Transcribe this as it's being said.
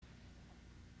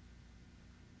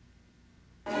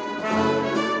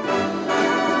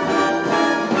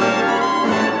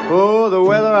the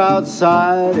weather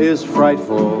outside is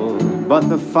frightful, but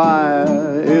the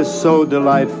fire is so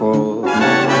delightful.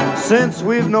 Since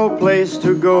we've no place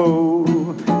to go,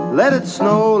 let it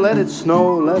snow, let it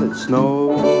snow, let it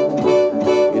snow.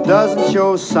 It doesn't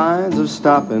show signs of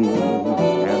stopping,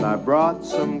 and I brought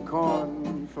some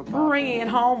corn for popping. Bringing it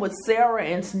home with Sarah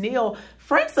and Tennille.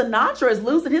 Frank Sinatra is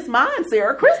losing his mind,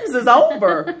 Sarah. Christmas is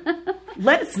over.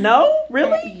 Let it snow?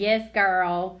 Really? Yes,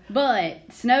 girl. But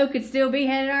snow could still be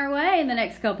headed our way in the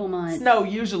next couple months. Snow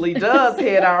usually does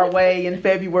head our way in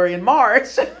February and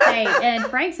March. Hey, and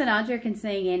Frank Sinatra can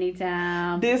sing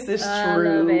anytime. This is true. I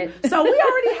love it. So we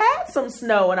already had some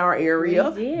snow in our area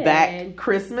We did. back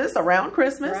Christmas, around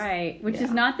Christmas. Right, which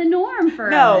is not the norm for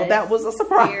us. No, that was a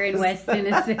surprise. Here in West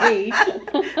Tennessee.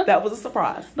 That was a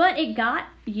surprise. But it got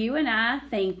you and I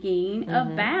thinking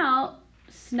about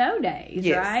snow days,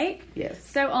 Yes. right? Yes.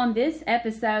 So on this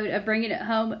episode of Bringing It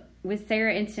Home with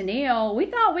Sarah and Tennille, we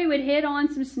thought we would hit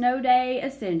on some snow day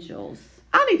essentials.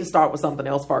 I need to start with something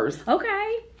else first.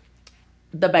 Okay.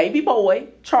 The baby boy,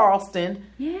 Charleston,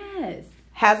 Yes.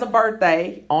 has a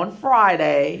birthday on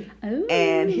Friday, Ooh.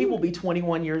 and he will be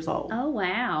 21 years old. Oh,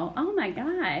 wow. Oh, my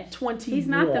gosh. 21. He's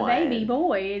not the baby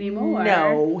boy anymore.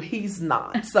 No, he's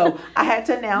not. So I had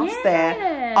to announce that.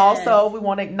 Yes. Also, we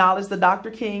want to acknowledge the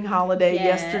Dr. King holiday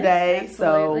Yes, yesterday.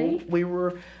 absolutely. So we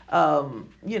were,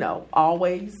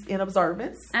 always in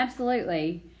observance.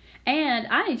 Absolutely. And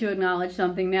I need to acknowledge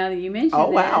something now that you mentioned Oh,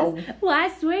 this. wow.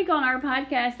 Last week on our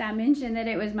podcast, I mentioned that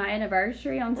it was my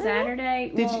anniversary on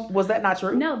Saturday. Was that not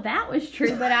true? No, that was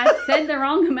true, but I said the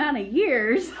wrong amount of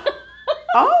years.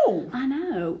 Oh. I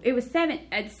know. It was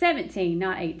 17,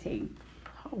 not 18.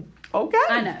 Oh, okay.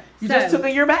 I know. You So- just took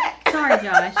a year back. Sorry,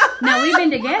 Josh. No, we've been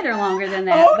together longer than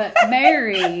that, but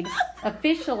married,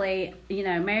 officially,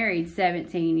 married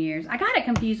 17 years. I got it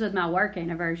confused with my work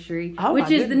anniversary, Oh, which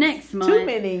my is the goodness. next month. Too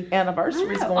many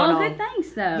anniversaries I know. going All on. good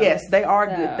things, though. Yes, they are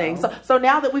So- good things. So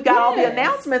now that we've got all the Yes.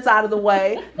 announcements out of the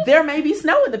way, there may be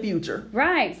snow in the future.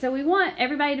 Right. So we want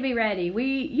everybody to be ready.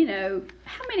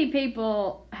 How many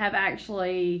people have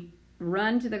actually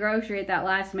run to the grocery at that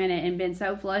last minute and been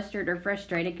so flustered or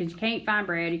frustrated because you can't find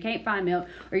bread, you can't find milk,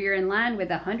 or you're in line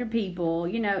with 100 people?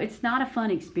 It's not a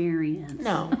fun experience.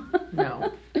 No.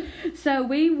 So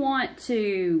we want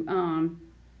to,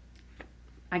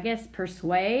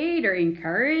 persuade or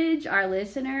encourage our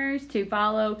listeners to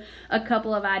follow a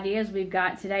couple of ideas we've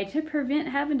got today to prevent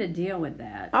having to deal with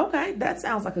that. Okay, that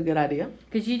sounds like a good idea.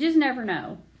 Because you just never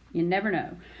know. You never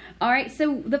know. All right,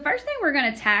 so the first thing we're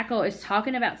going to tackle is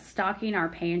talking about stocking our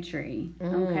pantry,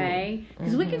 okay?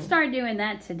 Because we can start doing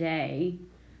that today,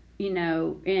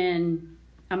 in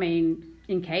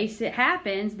case it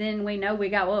happens, then we know we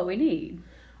got what we need.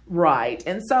 Right.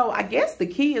 And so I guess the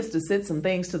key is to set some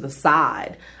things to the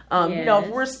side. If Yes.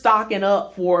 we're stocking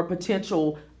up for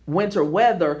potential winter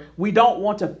weather, we don't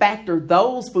want to factor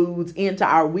those foods into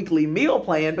our weekly meal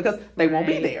plan because they won't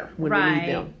be there when we need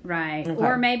them. Right. Okay.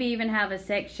 Or maybe even have a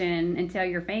section and tell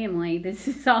your family this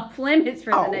is off limits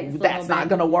for the next little that's not bit.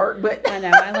 going to work. But I know.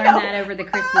 I learned that over the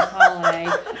Christmas holiday.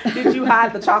 Did you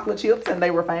hide the chocolate chips and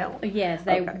they were found? Yes,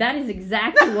 Okay. that is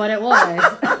exactly what it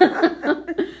was.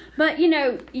 But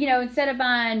instead of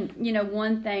buying,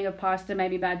 one thing of pasta,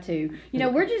 maybe buy two. We're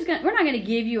not gonna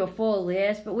give you a full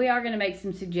list, but we are gonna make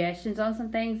some suggestions on some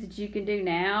things that you can do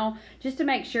now, just to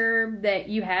make sure that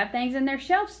you have things and they're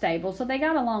shelf stable, so they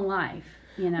got a long life.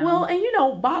 Well,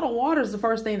 and bottled water is the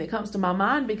first thing that comes to my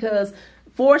mind because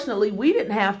fortunately we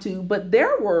didn't have to, but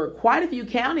there were quite a few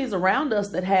counties around us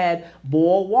that had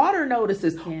boil water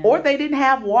notices or they didn't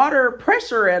have water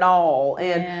pressure at all.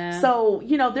 And so,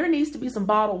 there needs to be some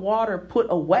bottled water put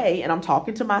away. And I'm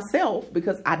talking to myself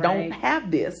because I don't have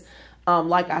this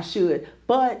like I should.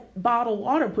 But bottled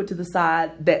water put to the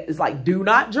side that is like, do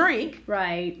not drink.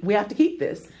 Right. We have to keep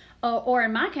this. Or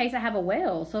in my case, I have a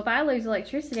well. So if I lose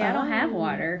electricity, I don't have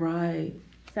water. Right.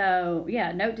 So,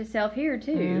 note to self here,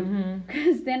 too.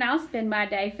 Because then I'll spend my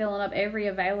day filling up every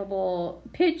available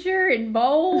pitcher and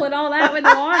bowl and all that with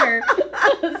water.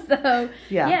 So,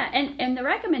 and the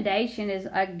recommendation is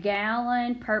a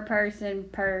gallon per person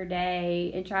per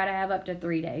day and try to have up to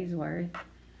 3 days worth.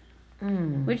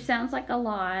 Which sounds like a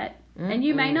lot. And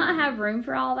you may not have room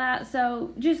for all that.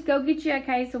 So, just go get you a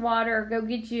case of water or go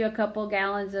get you a couple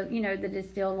gallons of, the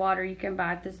distilled water you can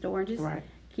buy at the store and just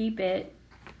keep it.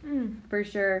 For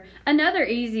sure. Another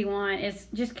easy one is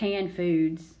just canned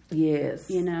foods. Yes.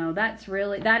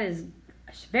 That is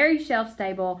very shelf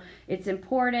stable. It's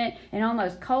important. And on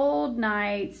those cold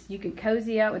nights, you can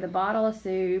cozy up with a bottle of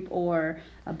soup or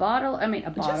a bottle of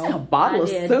soup? A bottle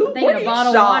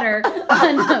of water.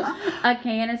 A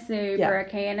can of soup or a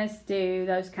can of stew,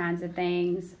 those kinds of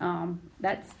things.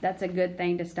 That's a good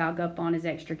thing to stock up on, is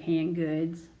extra canned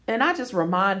goods. And I just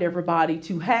remind everybody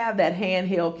to have that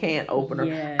handheld can opener.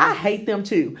 Yes. I hate them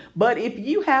too. But if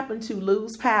you happen to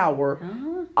lose power,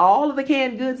 all of the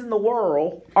canned goods in the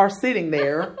world are sitting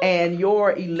there, and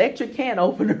your electric can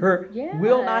opener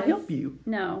will not help you.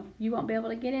 No, you won't be able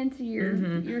to get into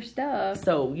your stuff.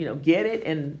 So, get it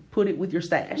and put it with your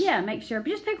stash. Yeah, make sure.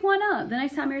 Just pick one up the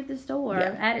next time you're at the store.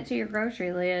 Yeah. Add it to your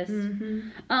grocery list.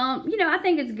 I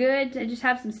think it's good to just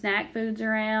have some snack foods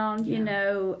around,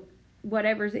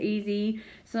 whatever's easy,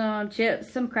 some chips,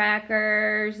 some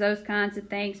crackers, those kinds of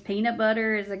things. Peanut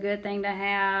butter is a good thing to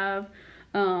have.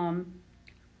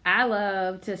 I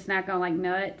love to snack on like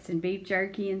nuts and beef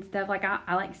jerky and stuff. Like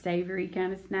I like savory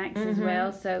kind of snacks as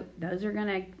well. So those are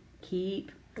gonna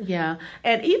keep. Yeah,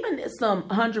 and even some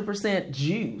 100%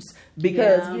 juice,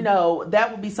 because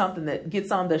that would be something that gets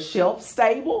on the shelf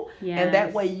stable, and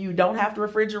that way you don't have to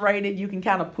refrigerate it. You can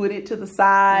kind of put it to the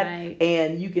side,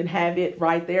 and you can have it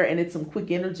right there, and it's some quick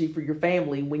energy for your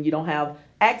family when you don't have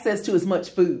access to as much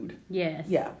food. Yes.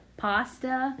 Yeah.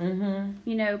 Pasta,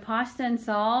 pasta and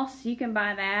sauce, you can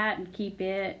buy that and keep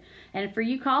it. And for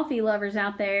you coffee lovers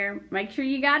out there, make sure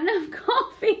you got enough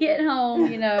coffee at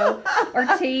home,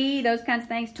 or tea, those kinds of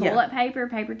things. Toilet paper,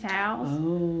 paper towels.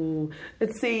 Oh,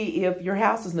 let's see, if your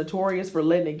house is notorious for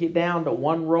letting it get down to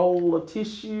one roll of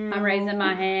tissue. I'm raising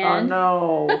my hand.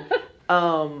 Oh,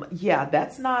 no.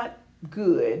 That's not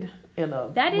good in a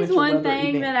That is one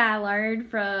thing that I learned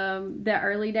from the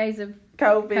early days of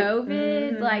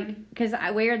COVID, because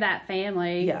we're that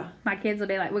family. Yeah. My kids will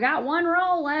be like, we got one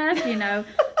roll left,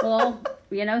 Well,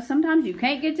 sometimes you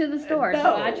can't get to the store,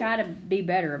 so I try to be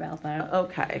better about that.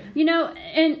 Okay.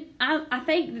 And I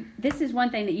think this is one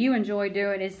thing that you enjoy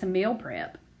doing is some meal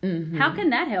prep. How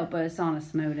can that help us on a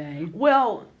snow day?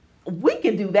 Well, we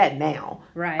can do that now.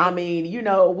 Right. I mean,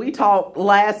 we talked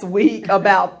last week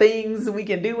about things we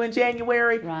can do in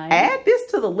January. Right. Add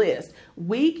this to the list.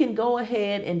 We can go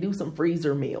ahead and do some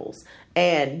freezer meals.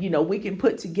 And, we can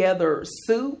put together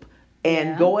soup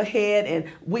and go ahead and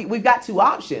we've got two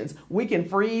options. We can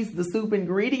freeze the soup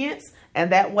ingredients,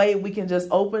 and that way we can just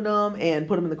open them and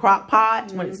put them in the crock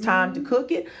pot when it's time to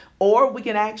cook it. Or we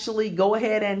can actually go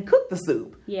ahead and cook the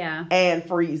soup. Yeah. And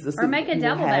freeze the soup. Or make a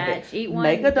double batch. Eat one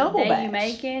make a double day batch. You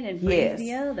make it and freeze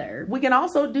the other. We can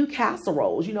also do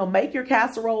casseroles. Make your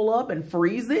casserole up and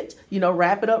freeze it.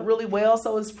 Wrap it up really well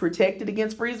so it's protected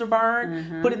against freezer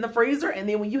burn. Put it in the freezer. And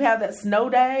then when you have that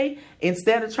snow day,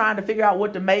 instead of trying to figure out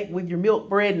what to make with your milk,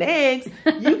 bread, and eggs,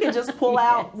 you can just pull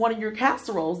out one of your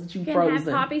casseroles that you've frozen. You can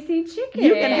have poppy seed chicken.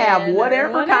 You can have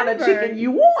whatever kind of chicken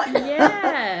you want.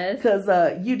 Yes.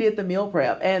 Because you did the meal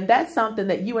prep, and that's something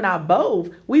that you and I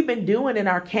we've been doing in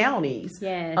our counties.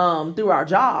 Yes. Through our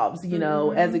jobs,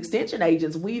 as extension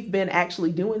agents, we've been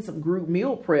actually doing some group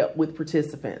meal prep with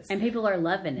participants, and people are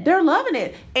loving it. They're loving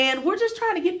it, and we're just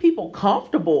trying to get people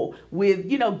comfortable with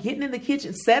getting in the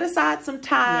kitchen. Set aside some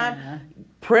time,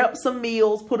 prep some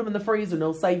meals, put them in the freezer, and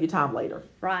it'll save you time later.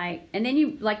 Right. And then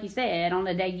you, like you said, on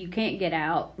the day you can't get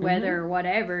out, weather or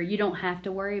whatever, you don't have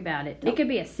to worry about it. Nope. It could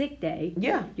be a sick day.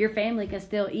 Yeah. Your family can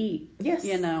still eat. Yes.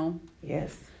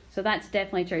 Yes. So that's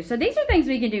definitely true. So these are things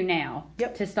we can do now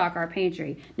to stock our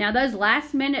pantry. Now, those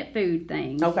last minute food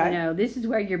things, this is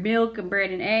where your milk and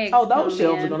bread and eggs those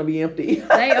shelves are going to be empty.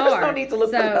 They are. Don't need to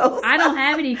look for those. I don't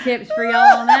have any tips for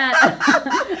y'all on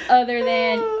that other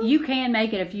than you can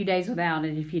make it a few days without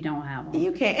it if you don't have them.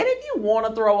 You can. And if you want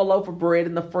to throw a loaf of bread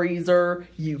in the freezer,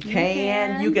 you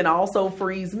can. You can also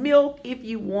freeze milk if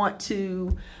you want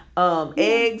to.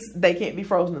 Eggs, they can't be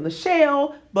frozen in the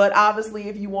shell, but obviously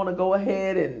if you want to go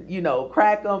ahead and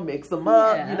crack them, mix them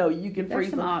up, you can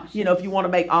freeze them. Options. If you want to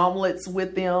make omelets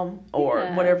with them or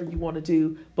whatever you want to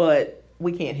do, but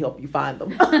we can't help you find them.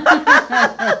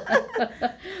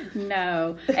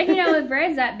 No. And if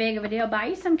bread's that big of a deal, buy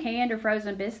you some canned or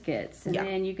frozen biscuits, and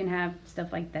then you can have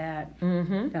stuff like that.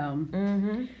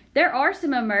 There are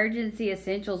some emergency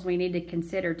essentials we need to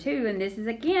consider too, and this is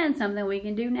again something we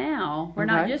can do now. We're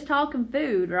not just talking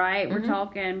food, right? We're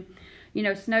talking,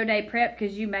 snow day prep,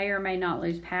 because you may or may not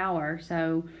lose power.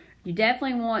 So you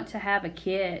definitely want to have a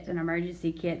kit, an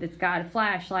emergency kit that's got a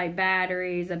flashlight,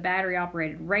 batteries, a battery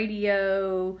operated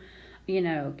radio,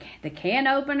 the can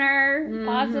opener,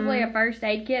 possibly a first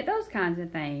aid kit, those kinds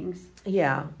of things.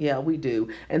 Yeah, we do.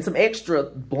 And some extra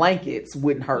blankets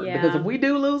wouldn't hurt because if we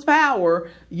do lose power,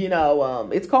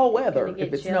 it's cold weather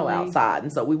if it's snow outside.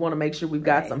 And so we want to make sure we've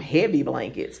got some heavy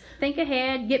blankets. Think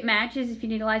ahead, get matches if you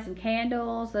need to light some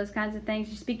candles, those kinds of things.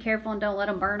 Just be careful and don't let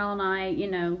them burn all night,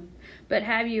 but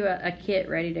have you a kit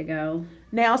ready to go.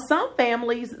 Now, some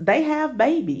families, they have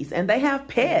babies and they have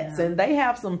pets and they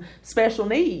have some special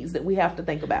needs that we have to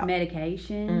think about.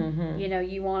 Medication.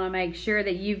 You want to make sure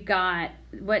that you've got,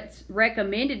 what's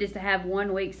recommended is to have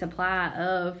 1 week supply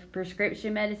of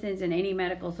prescription medicines and any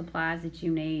medical supplies that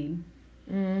you need.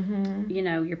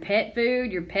 Your pet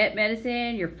food, your pet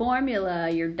medicine, your formula,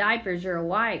 your diapers, your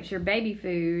wipes, your baby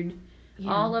food.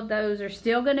 Yeah. All of those are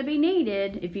still going to be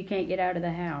needed if you can't get out of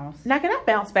the house. Now, can I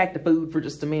bounce back to food for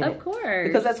just a minute? Of course.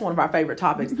 Because that's one of our favorite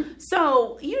topics.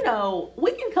 So,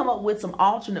 we can come up with some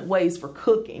alternate ways for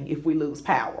cooking if we lose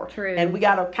power. True. And we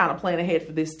got to kind of plan ahead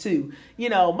for this too.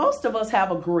 Most of us have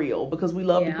a grill because we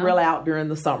love to grill out during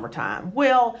the summertime.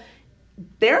 Well,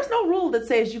 there's no rule that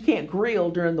says you can't grill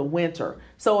during the winter.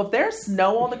 So if there's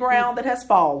snow on the ground that has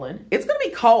fallen, it's going to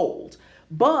be cold.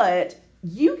 But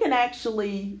you can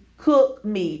actually cook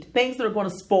meat, things that are going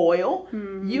to spoil.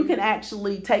 You can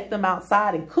actually take them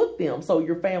outside and cook them so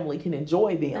your family can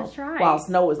enjoy them. That's right. While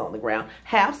snow is on the ground.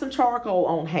 Have some charcoal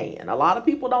on hand. A lot of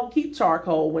people don't keep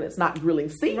charcoal when it's not grilling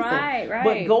season. Right.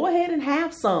 But go ahead and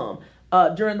have some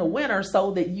during the winter so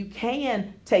that you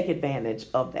can take advantage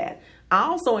of that. I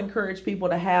also encourage people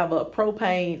to have a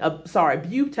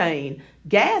butane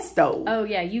gas stove. Oh,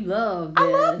 yeah, you love this. I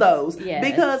love those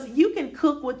because you can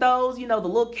cook with those, the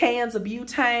little cans of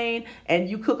butane, and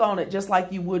you cook on it just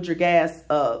like you would your gas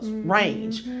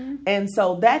range. And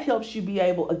so that helps you be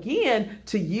able, again,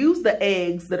 to use the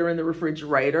eggs that are in the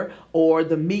refrigerator or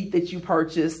the meat that you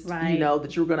purchased,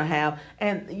 that you're going to have.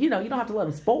 And, you don't have to let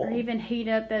them spoil. Or even heat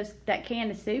up that can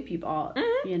of soup you bought,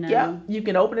 Yeah, you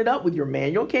can open it up with your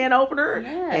manual can opener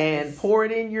and pour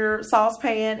it in your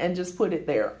saucepan and just put it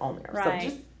there on there.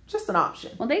 Right. So just an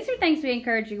option. Well, these are things we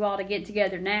encourage you all to get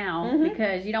together now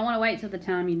because you don't want to wait till the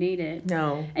time you need it.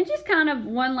 No. And just kind of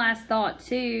one last thought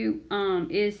too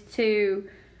is to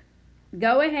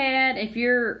go ahead if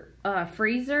your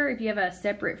freezer, if you have a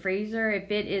separate freezer, if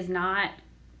it is not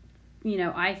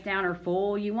iced down or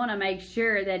full, you want to make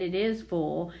sure that it is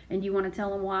full, and you want to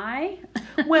tell them why?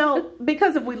 Well,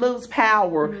 because if we lose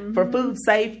power for food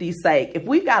safety's sake, if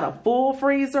we've got a full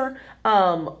freezer,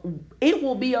 it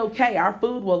will be okay. Our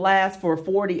food will last for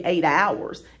 48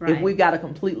 hours if we've got a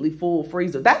completely full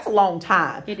freezer. That's a long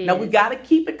time. It is. Now, we've got to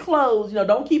keep it closed.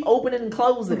 Don't keep opening and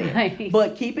closing it,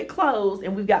 but keep it closed,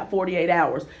 and we've got 48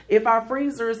 hours. If our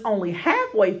freezer is only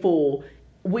halfway full,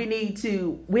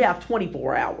 we have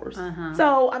 24 hours.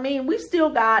 So, we've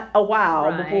still got a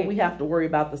while before we have to worry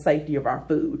about the safety of our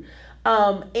food.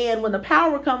 And when the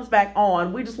power comes back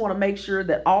on, we just want to make sure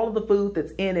that all of the food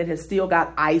that's in it has still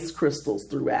got ice crystals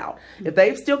throughout. If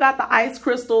they've still got the ice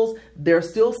crystals, they're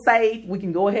still safe. We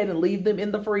can go ahead and leave them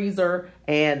in the freezer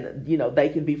and, they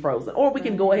can be frozen. Or we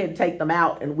can go ahead and take them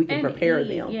out and we can prepare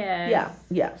them. Yes.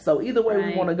 Yeah. So either way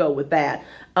we want to go with that.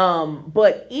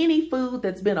 But any food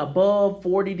that's been above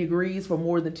 40 degrees for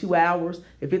more than 2 hours,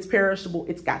 if it's perishable,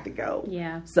 it's got to go.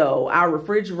 Yeah. So our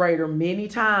refrigerator many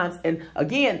times, and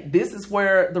again, this is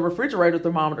where the refrigerator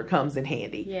thermometer comes in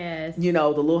handy. Yes. The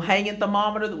little hanging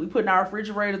thermometer that we put in our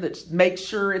refrigerator that makes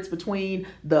sure it's between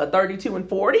the 32 and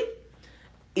 40.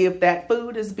 If that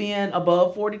food has been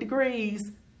above 40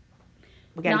 degrees,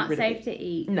 not safe to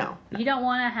eat. No. You don't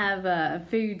want to have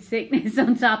food sickness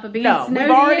on top of being snowed in. No, we've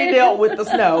already dealt with the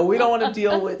snow. We don't want to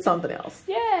deal with something else.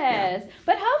 Yes. Yeah.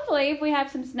 But hopefully if we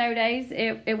have some snow days,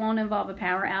 it won't involve a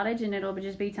power outage, and it'll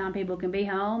just be time people can be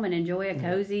home and enjoy a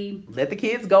cozy... Let the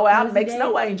kids go out and make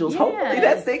snow angels. Yes. Hopefully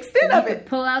that's the extent of it.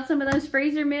 Pull out some of those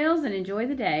freezer meals and enjoy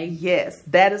the day. Yes,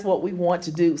 that is what we want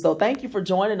to do. So thank you for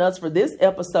joining us for this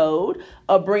episode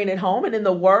of Bringing It Home. And in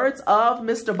the words of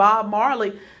Mr. Bob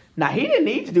Marley, now, he didn't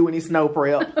need to do any snow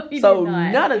prep, so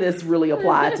none of this really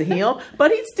applied to him.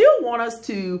 But he'd still want us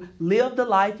to live the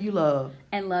life you love.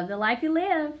 And love the life you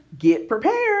live. Get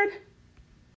prepared.